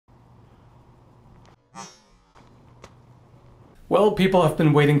Well, people have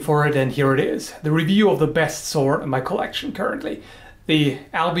been waiting for it, and here it is. The review of the best sword in my collection currently. The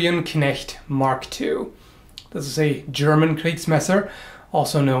Albion Knecht Mark II. This is a German kriegsmesser,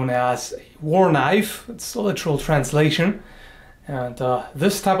 also known as a war knife. It's a literal translation. And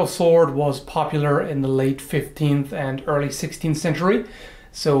this type of sword was popular in the late 15th and early 16th century.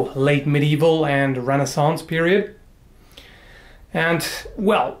 So late medieval and Renaissance period. And,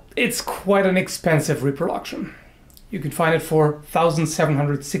 well, it's quite an expensive reproduction. You can find it for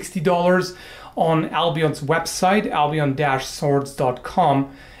 $1,760 on Albion's website,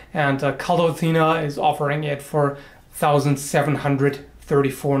 albion-swords.com, and Caldothena is offering it for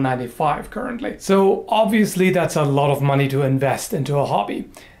 $1,734.95 currently. So obviously that's a lot of money to invest into a hobby.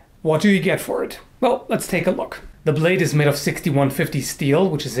 What do you get for it? Well, let's take a look. The blade is made of 6150 steel,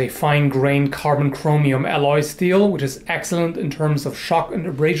 which is a fine-grained carbon chromium alloy steel, which is excellent in terms of shock and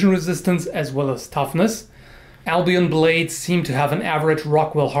abrasion resistance as well as toughness. Albion blades seem to have an average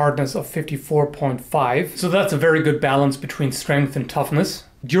Rockwell hardness of 54.5, so that's a very good balance between strength and toughness.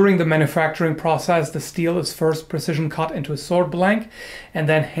 During the manufacturing process, the steel is first precision cut into a sword blank and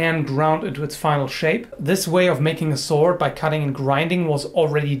then hand ground into its final shape. This way of making a sword by cutting and grinding was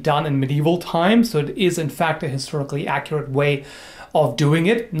already done in medieval times, so it is in fact a historically accurate way of doing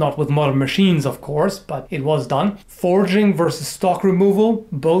it. Not with modern machines, of course, but it was done. Forging versus stock removal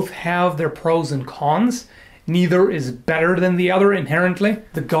both have their pros and cons. Neither is better than the other inherently.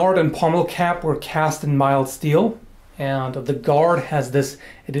 The guard and pommel cap were cast in mild steel, and the guard has this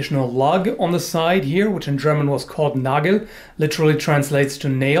additional lug on the side here, which in German was called Nagel, literally translates to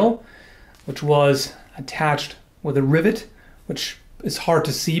nail, which was attached with a rivet, which is hard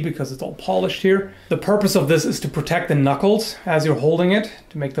to see because it's all polished here. The purpose of this is to protect the knuckles as you're holding it,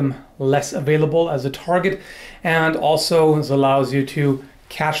 to make them less available as a target, and also this allows you to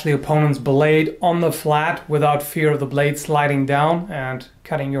catch the opponent's blade on the flat without fear of the blade sliding down and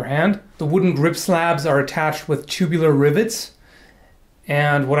cutting your hand. The wooden grip slabs are attached with tubular rivets,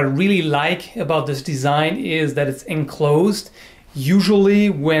 and what I really like about this design is that it's enclosed. Usually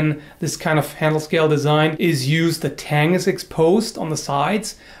when this kind of handle scale design is used, the tang is exposed on the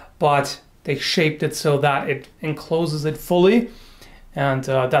sides, but they shaped it so that it encloses it fully, and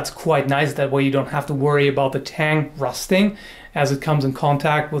that's quite nice. That way you don't have to worry about the tang rusting as it comes in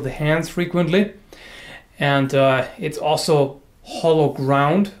contact with the hands frequently. And it's also hollow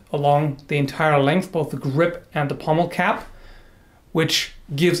ground along the entire length, both the grip and the pommel cap, which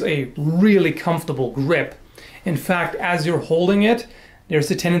gives a really comfortable grip. In fact, as you're holding it,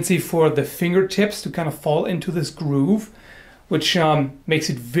 there's a tendency for the fingertips to kind of fall into this groove, which makes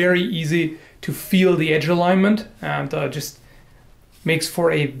it very easy to feel the edge alignment and just makes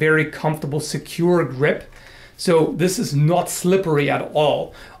for a very comfortable, secure grip. So this is not slippery at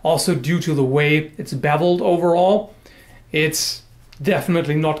all. Also, due to the way it's beveled overall, it's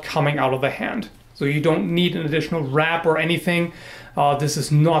definitely not coming out of the hand. So you don't need an additional wrap or anything. This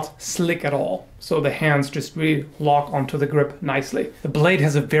is not slick at all. So the hands just really lock onto the grip nicely. The blade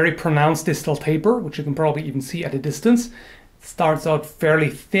has a very pronounced distal taper, which you can probably even see at a distance. It starts out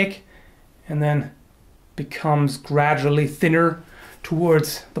fairly thick and then becomes gradually thinner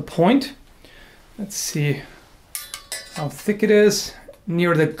towards the point. Let's see how thick it is.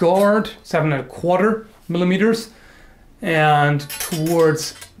 Near the guard, 7¼ millimeters, and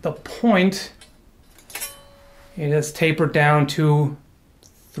towards the point it has tapered down to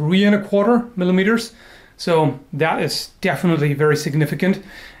 3¼ millimeters. So that is definitely very significant,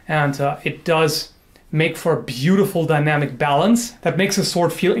 and it does make for a beautiful dynamic balance that makes the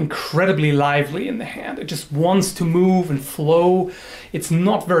sword feel incredibly lively in the hand. It just wants to move and flow. It's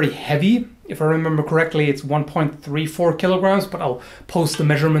not very heavy. If I remember correctly, it's 1.34 kilograms, but I'll post the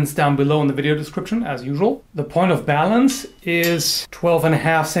measurements down below in the video description as usual. The point of balance is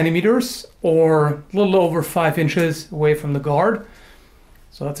 12.5 centimeters or a little over 5 inches away from the guard.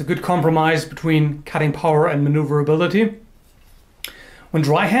 So that's a good compromise between cutting power and maneuverability. When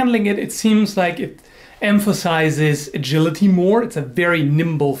dry handling it, it seems like it emphasizes agility more. It's a very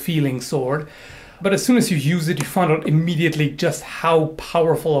nimble feeling sword. But as soon as you use it, you find out immediately just how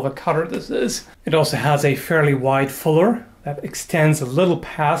powerful of a cutter this is. It also has a fairly wide fuller that extends a little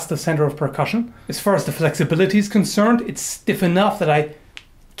past the center of percussion. As far as the flexibility is concerned, it's stiff enough that I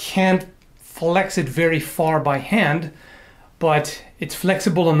can't flex it very far by hand, but it's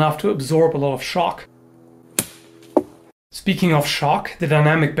flexible enough to absorb a lot of shock. Speaking of shock, the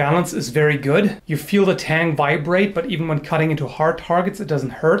dynamic balance is very good. You feel the tang vibrate, but even when cutting into hard targets, it doesn't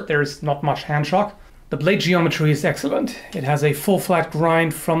hurt. There's not much hand shock. The blade geometry is excellent. It has a full flat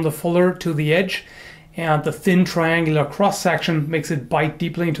grind from the fuller to the edge, and the thin triangular cross section makes it bite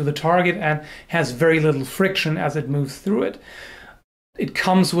deeply into the target and has very little friction as it moves through it. It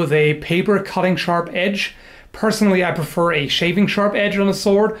comes with a paper cutting sharp edge. Personally, I prefer a shaving sharp edge on a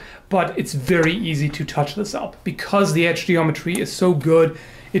sword, but it's very easy to touch this up. Because the edge geometry is so good,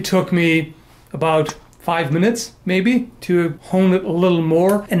 it took me about 5 minutes, maybe, to hone it a little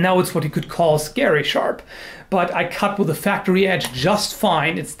more. And now it's what you could call scary sharp. But I cut with a factory edge just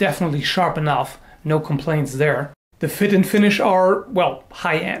fine. It's definitely sharp enough. No complaints there. The fit and finish are, well,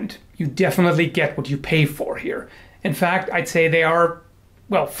 high-end. You definitely get what you pay for here. In fact, I'd say they are,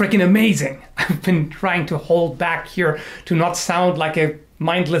 well, freaking amazing. I've been trying to hold back here to not sound like a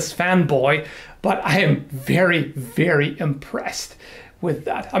mindless fanboy, but I am very, very impressed with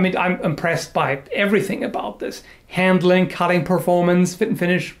that. I mean, I'm impressed by everything about this. Handling, cutting performance, fit and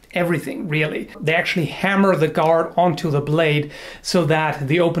finish, everything, really. They actually hammer the guard onto the blade so that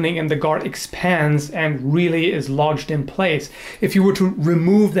the opening in the guard expands and really is lodged in place. If you were to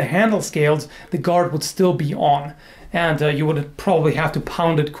remove the handle scales, the guard would still be on, and you would probably have to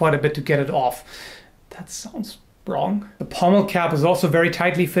pound it quite a bit to get it off. That sounds wrong. The pommel cap is also very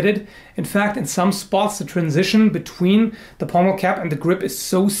tightly fitted. In fact, in some spots, the transition between the pommel cap and the grip is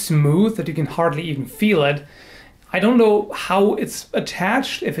so smooth that you can hardly even feel it. I don't know how it's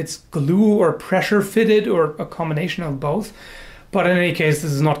attached, if it's glue or pressure fitted or a combination of both. But in any case,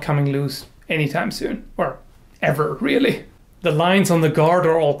 this is not coming loose anytime soon, or ever, really. The lines on the guard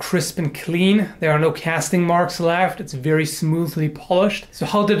are all crisp and clean. There are no casting marks left. It's very smoothly polished. So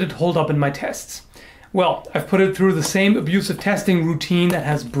how did it hold up in my tests? Well, I've put it through the same abusive testing routine that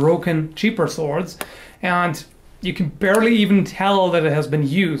has broken cheaper swords, and you can barely even tell that it has been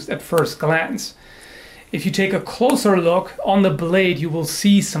used at first glance. If you take a closer look on the blade, you will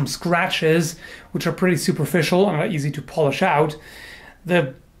see some scratches, which are pretty superficial and are easy to polish out.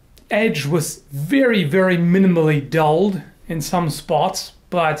 The edge was very, very minimally dulled in some spots,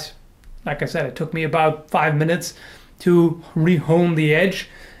 but like I said, it took me about 5 minutes to rehone the edge.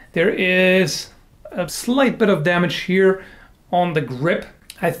 There is a slight bit of damage here on the grip.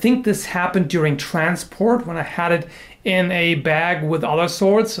 I think this happened during transport when I had it in a bag with other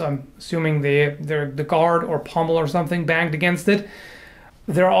swords. I'm assuming the guard or pommel or something banged against it.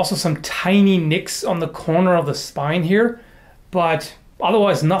 There are also some tiny nicks on the corner of the spine here, but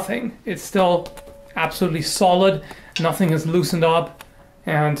otherwise nothing. It's still absolutely solid. Nothing is loosened up,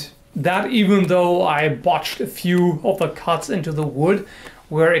 and that even though I botched a few of the cuts into the wood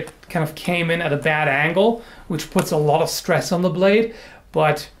where it kind of came in at a bad angle, which puts a lot of stress on the blade,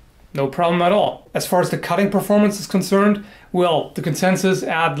 but no problem at all. As far as the cutting performance is concerned, well, the consensus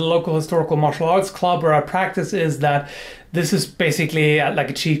at the local historical martial arts club where I practice is that this is basically like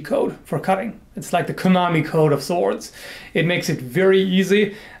a cheat code for cutting. It's like the Konami code of swords. It makes it very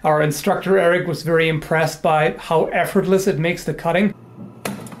easy. Our instructor Eric was very impressed by how effortless it makes the cutting.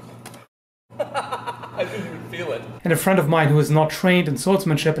 I didn't even feel it. And a friend of mine who is not trained in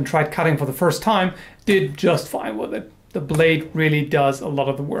swordsmanship and tried cutting for the first time did just fine with it. The blade really does a lot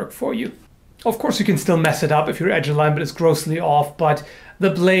of the work for you. Of course, you can still mess it up if your edge alignment is grossly off, but the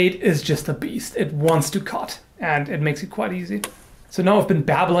blade is just a beast. It wants to cut, and it makes it quite easy. So now I've been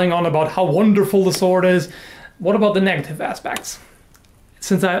babbling on about how wonderful the sword is. What about the negative aspects?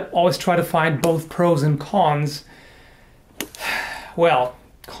 Since I always try to find both pros and cons, well,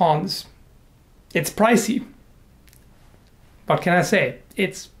 cons. It's pricey. What can I say?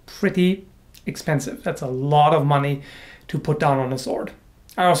 It's pretty expensive. That's a lot of money to put down on a sword.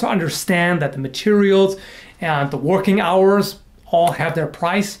 I also understand that the materials and the working hours all have their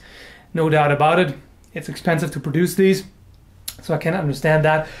price. No doubt about it. It's expensive to produce these, so I can understand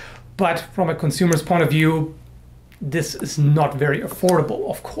that. But from a consumer's point of view, this is not very affordable,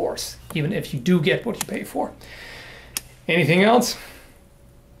 of course, even if you do get what you pay for. Anything else?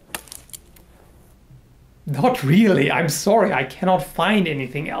 Not really. I'm sorry. I cannot find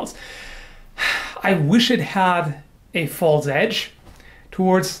anything else. I wish it had a false edge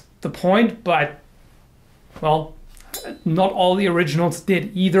towards the point, but, well, not all the originals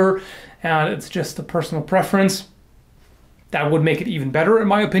did either, and it's just a personal preference. That would make it even better, in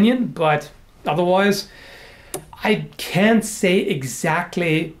my opinion, but otherwise, I can't say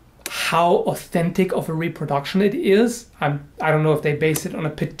exactly how authentic of a reproduction it is. I don't know if they base it on a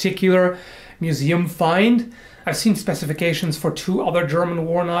particular museum find. I've seen specifications for 2 other German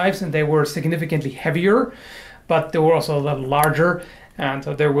war knives, and they were significantly heavier, but they were also a little larger, and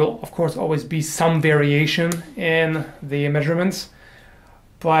there will, of course, always be some variation in the measurements.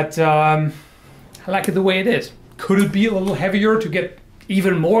 But I like it the way it is. Could it be a little heavier to get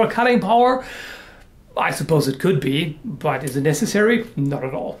even more cutting power? I suppose it could be, but is it necessary? Not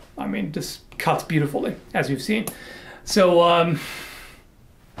at all. I mean, this cuts beautifully, as you've seen. So,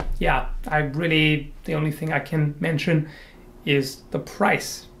 yeah, the only thing I can mention is the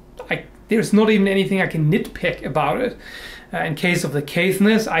price. There's not even anything I can nitpick about it. In case of the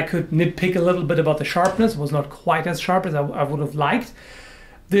Caithness, I could nitpick a little bit about the sharpness. It was not quite as sharp as I would have liked.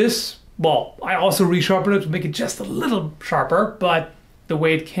 This, well, I also resharpened it to make it just a little sharper, but the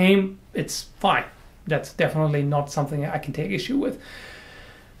way it came, it's fine. That's definitely not something I can take issue with.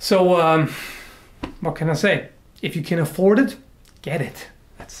 So, what can I say? If you can afford it, get it.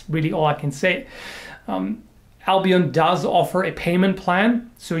 That's really all I can say. Albion does offer a payment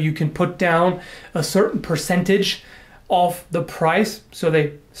plan, so you can put down a certain percentage of the price. So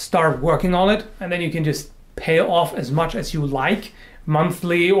they start working on it, and then you can just pay off as much as you like,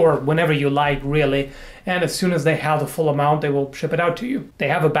 monthly or whenever you like, really. And as soon as they have the full amount, they will ship it out to you. They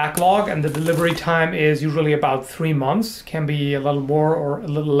have a backlog, and the delivery time is usually about 3 months. Can be a little more or a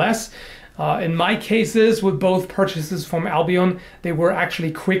little less. In my cases, with both purchases from Albion, they were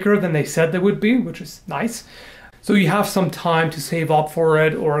actually quicker than they said they would be, which is nice. So you have some time to save up for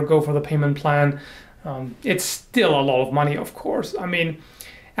it or go for the payment plan. It's still a lot of money, of course. I mean,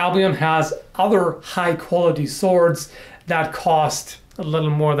 Albion has other high quality swords that cost a little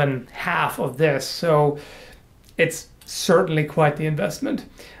more than half of this. So it's certainly quite the investment.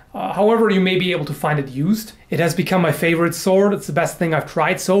 However, you may be able to find it used. It has become my favorite sword. It's the best thing I've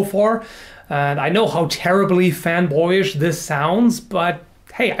tried so far. And I know how terribly fanboyish this sounds, but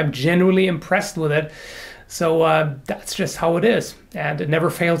hey, I'm genuinely impressed with it. So that's just how it is. And it never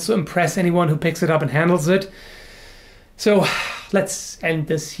fails to impress anyone who picks it up and handles it. So let's end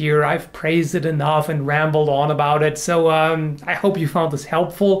this here. I've praised it enough and rambled on about it. So I hope you found this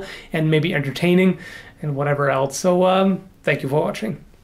helpful and maybe entertaining and whatever else. So thank you for watching.